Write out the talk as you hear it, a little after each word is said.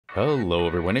Hello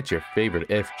everyone, it's your favorite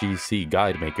FGC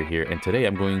guide maker here, and today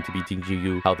I'm going to be teaching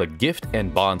you how the gift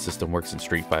and bond system works in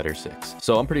Street Fighter 6.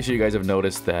 So I'm pretty sure you guys have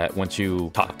noticed that once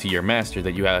you talk to your master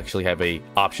that you actually have a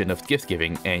option of gift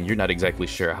giving, and you're not exactly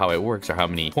sure how it works or how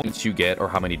many points you get or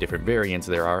how many different variants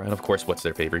there are, and of course what's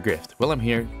their favorite gift. Well, I'm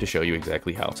here to show you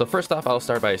exactly how. So first off, I'll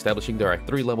start by establishing there are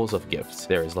 3 levels of gifts.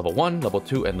 There is level 1, level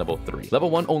 2, and level 3. Level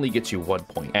 1 only gets you 1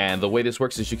 point, and the way this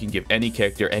works is you can give any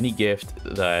character any gift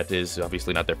that is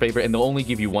obviously not their favorite, and they'll only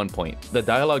give you 1 point. The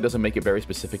dialogue doesn't make it very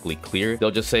specifically clear. They'll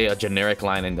just say a generic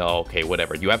line and oh, okay,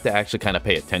 whatever. You have to actually kind of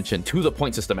pay attention to the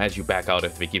point system as you back out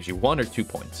if it gives you 1 or 2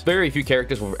 points. Very few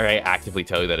characters will very actively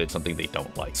tell you that it's something they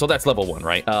don't like. So that's level 1,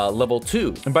 right? Level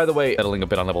 2, and by the way, settling a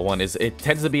bit on level 1 is it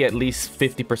tends to be at least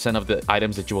 50% of the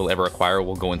items that you will ever acquire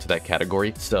will go into that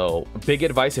category. So big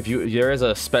advice, if there is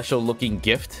a special looking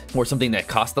gift or something that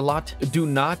costs a lot, do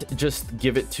not just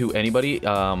give it to anybody.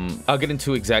 I'll get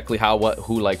into exactly how, what,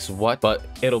 who likes what, but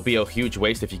it'll be a huge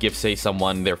waste if you give, say,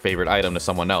 someone their favorite item to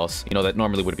someone else. You know, that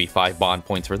normally would be 5 bond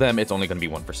points for them. It's only going to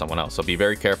be 1 for someone else. So be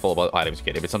very careful about items you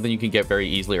get. If it's something you can get very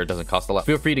easily or doesn't cost a lot,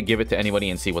 feel free to give it to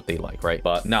anybody and see what they like, right?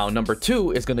 But now number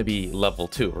 2 is going to be level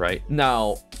 2, right?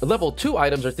 Now, level 2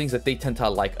 items are things that they tend to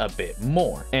like a bit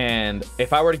more. And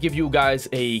if I were to give you guys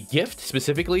a gift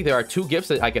specifically, there are 2 gifts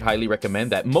that I could highly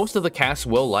recommend that most of the cast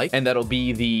will like, and that'll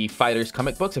be the Fighters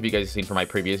comic books. If you guys have seen from my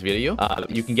previous video,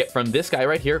 you can get from this guy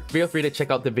right here. Feel free to check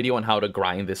out the video on how to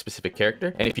grind this specific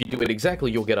character, and if you do it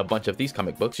exactly, you'll get a bunch of these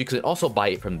comic books. You can also buy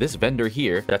it from this vendor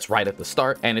here that's right at the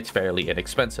start, and it's fairly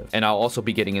inexpensive. And I'll also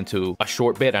be getting into a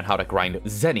short bit on how to grind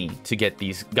Zenny to get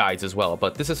these guides as well,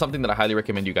 but this is something that I highly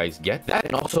recommend you guys get. That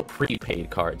and also prepaid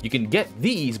cards. You can get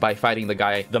these by fighting the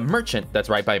guy, the merchant, that's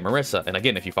right by Marissa. And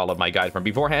again, if you followed my guide from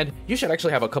beforehand, you should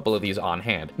actually have a couple of these on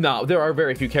hand. Now, there are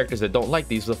very few characters that don't like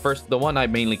these. The one I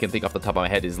mainly can think off the top of my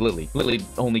head is Lily. Lily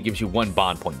only gives you 1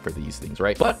 bond point for these things,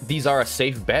 right? But these are a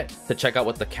safe bet to check out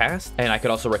with the cast, and I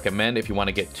could also recommend if you want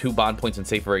to get 2 bond points and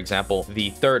say, for example,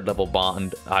 the 3rd level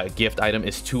bond gift item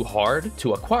is too hard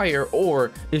to acquire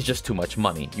or is just too much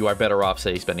money. You are better off,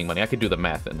 say, spending money. I could do the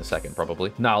math in a second,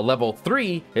 probably. Now, level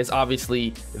 3 is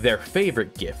obviously their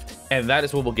favorite gift, and that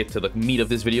is what we'll get to the meat of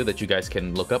this video that you guys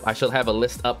can look up. I shall have a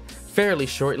list up fairly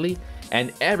shortly,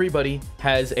 and everybody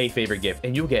has a favorite gift,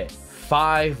 and you get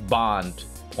 5 bond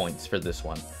points for this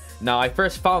one. Now, I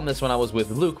first found this when I was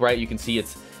with Luke, right? You can see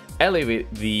it's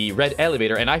the red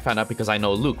elevator, and I found out because I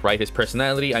know Luke, right? His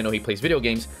personality, I know he plays video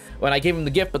games. When I gave him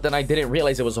the gift, but then I didn't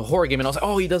realize it was a horror game, and I was like,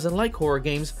 oh, he doesn't like horror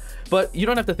games. But you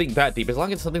don't have to think that deep. As long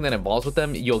as it's something that involves with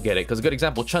them, you'll get it. Because a good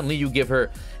example, Chun-Li, you give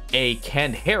her a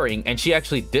canned herring, and she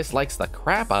actually dislikes the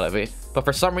crap out of it. But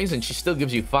for some reason, she still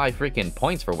gives you 5 freaking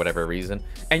points for whatever reason.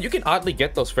 And you can oddly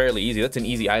get those fairly easy. That's an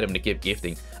easy item to give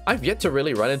gifting. I've yet to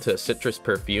really run into a citrus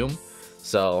perfume.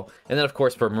 So, and then of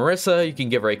course for Marissa, you can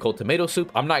give her a cold tomato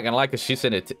soup. I'm not gonna lie, because she's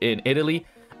in Italy.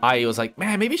 I was like,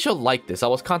 man, maybe she'll like this. I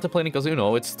was contemplating because, you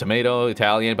know, it's tomato,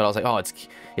 Italian, but I was like, oh,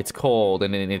 it's cold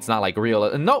and it's not like real.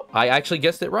 And no, I actually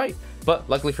guessed it right. But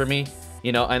luckily for me,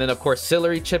 you know, and then of course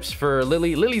celery chips for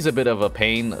Lily. Lily's a bit of a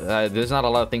pain. There's not a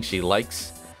lot of things she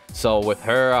likes. So with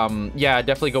her, yeah,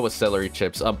 definitely go with celery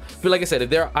chips. But like I said, if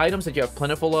there are items that you have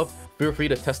plentiful of, feel free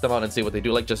to test them out and see what they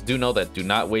do. Like, just do know that do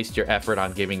not waste your effort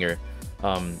on giving her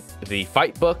the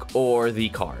fight book or the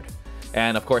card.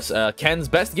 And of course, Ken's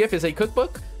best gift is a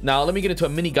cookbook. Now let me get into a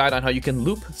mini guide on how you can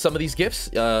loop some of these gifts.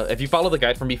 If you follow the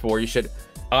guide from before, you should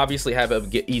obviously have an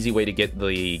easy way to get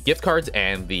the gift cards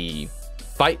and the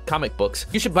fight comic books.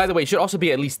 You should, by the way, you should also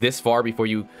be at least this far before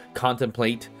you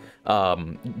contemplate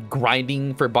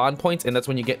grinding for bond points, and that's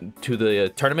when you get to the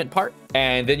tournament part.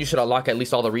 And then you should unlock at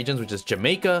least all the regions, which is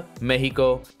Jamaica,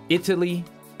 Mexico, Italy,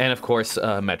 and of course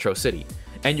Metro City.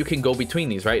 And you can go between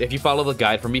these, right? If you follow the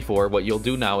guide from before, what you'll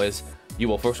do now is you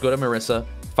will first go to Marissa,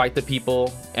 fight the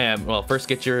people, and well, first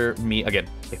get your meat. Again,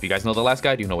 if you guys know the last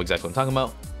guide, you know exactly what I'm talking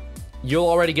about. You'll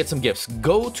already get some gifts.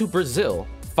 Go to Brazil,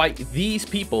 fight these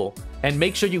people, and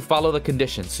make sure you follow the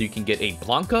conditions so you can get a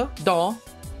Blanca doll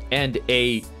and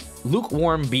a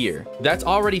lukewarm beer. That's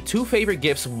already 2 favorite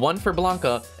gifts, 1 for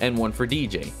Blanca and 1 for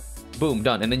DJ. Boom,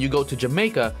 done. And then you go to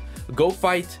Jamaica, go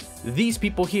fight these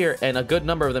people here, and a good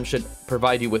number of them should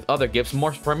provide you with other gifts.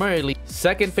 More primarily,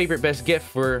 second favorite best gift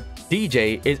for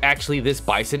DJ is actually this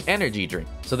Bison energy drink.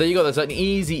 So there you go. That's an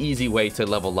easy way to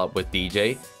level up with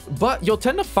DJ. But you'll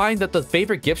tend to find that the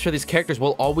favorite gifts for these characters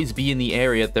will always be in the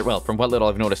area that, well, from what little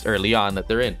I've noticed early on, that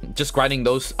they're in. Just grinding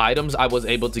those items, I was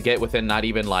able to get within not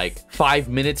even like 5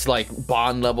 minutes, like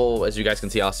bond level, as you guys can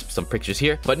see. I'll have some pictures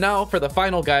here. But now for the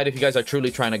final guide, if you guys are truly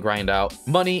trying to grind out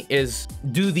money, is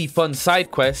do the fun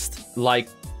side quest like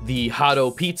the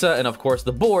Hado pizza, and of course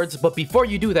the boards. But before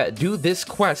you do that, do this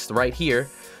quest right here.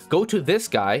 Go to this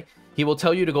guy. He will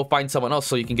tell you to go find someone else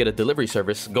so you can get a delivery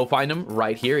service. Go find him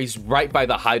right here. He's right by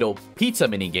the Hado pizza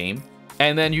minigame.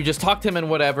 And then you just talk to him and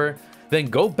whatever. Then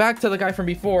go back to the guy from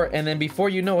before. And then before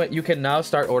you know it, you can now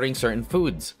start ordering certain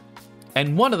foods.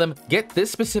 And one of them, get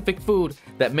this specific food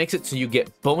that makes it so you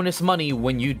get bonus money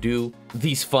when you do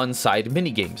these fun side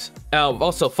mini games.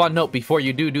 Also, fun note, before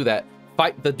you do that,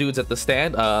 fight the dudes at the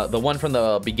stand. The one from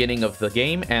the beginning of the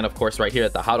game, and of course right here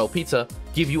at the Hado Pizza,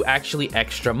 give you actually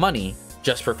extra money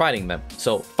just for fighting them.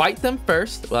 So fight them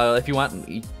first. If you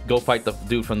want, go fight the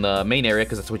dude from the main area,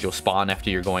 because that's what you'll spawn after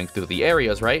you're going through the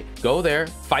areas, right? Go there,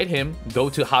 fight him, go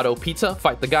to Hado Pizza,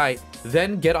 fight the guy,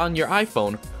 then get on your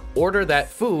iPhone, order that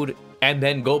food, and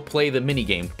then go play the mini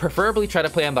game. Preferably try to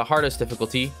play on the hardest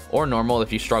difficulty or normal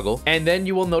if you struggle. And then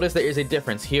you will notice there is a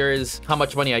difference. Here is how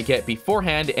much money I get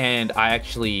beforehand, and I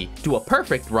actually do a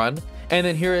perfect run. And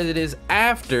then here it is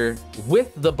after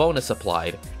with the bonus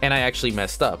applied, and I actually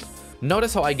messed up.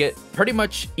 Notice how I get pretty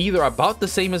much either about the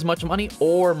same as much money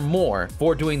or more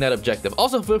for doing that objective.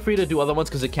 Also, feel free to do other ones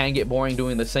because it can get boring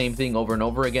doing the same thing over and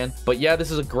over again. But yeah, this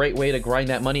is a great way to grind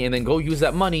that money and then go use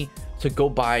that money to go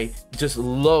buy just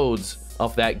loads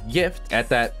of that gift at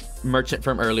that merchant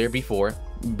from earlier before,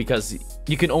 because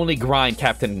you can only grind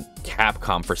Captain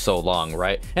Capcom for so long,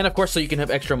 right? And of course, so you can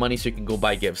have extra money so you can go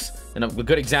buy gifts. And a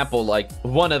good example, like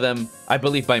one of them, I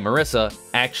believe by Marissa,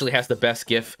 actually has the best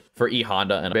gift for E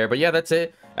Honda and a bear. But yeah, that's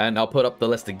it. And I'll put up the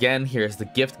list again. Here's the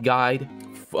gift guide.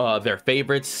 Their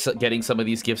favorites. Getting some of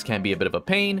these gifts can be a bit of a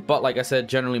pain, but like I said,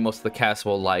 generally most of the cast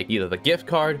will like either the gift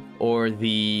card or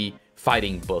the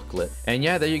fighting booklet. And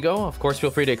yeah, there you go. Of course,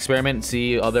 feel free to experiment and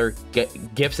see other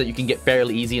gifts that you can get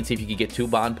fairly easy and see if you can get 2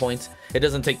 bond points. It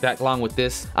doesn't take that long with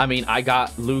this. I mean, I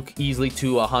got Luke easily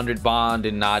to 100 bond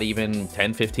in not even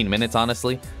 10-15 minutes,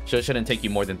 honestly. So it shouldn't take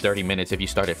you more than 30 minutes if you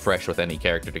started fresh with any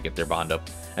character to get their bond up.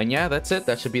 And yeah, that's it.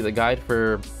 That should be the guide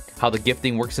for how the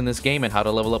gifting works in this game and how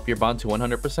to level up your bond to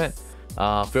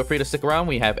 100%. Feel free to stick around.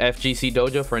 We have FGC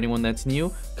Dojo for anyone that's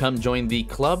new. Come join the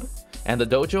club and the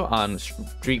dojo on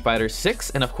Street Fighter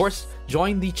 6, and of course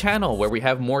join the channel where we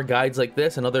have more guides like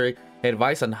this and other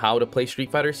advice on how to play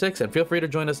Street Fighter 6. And feel free to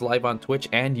join us live on Twitch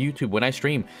and YouTube when I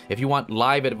stream if you want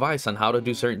live advice on how to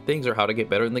do certain things or how to get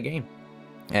better in the game.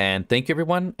 And thank you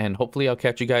everyone, and hopefully I'll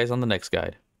catch you guys on the next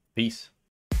guide. Peace.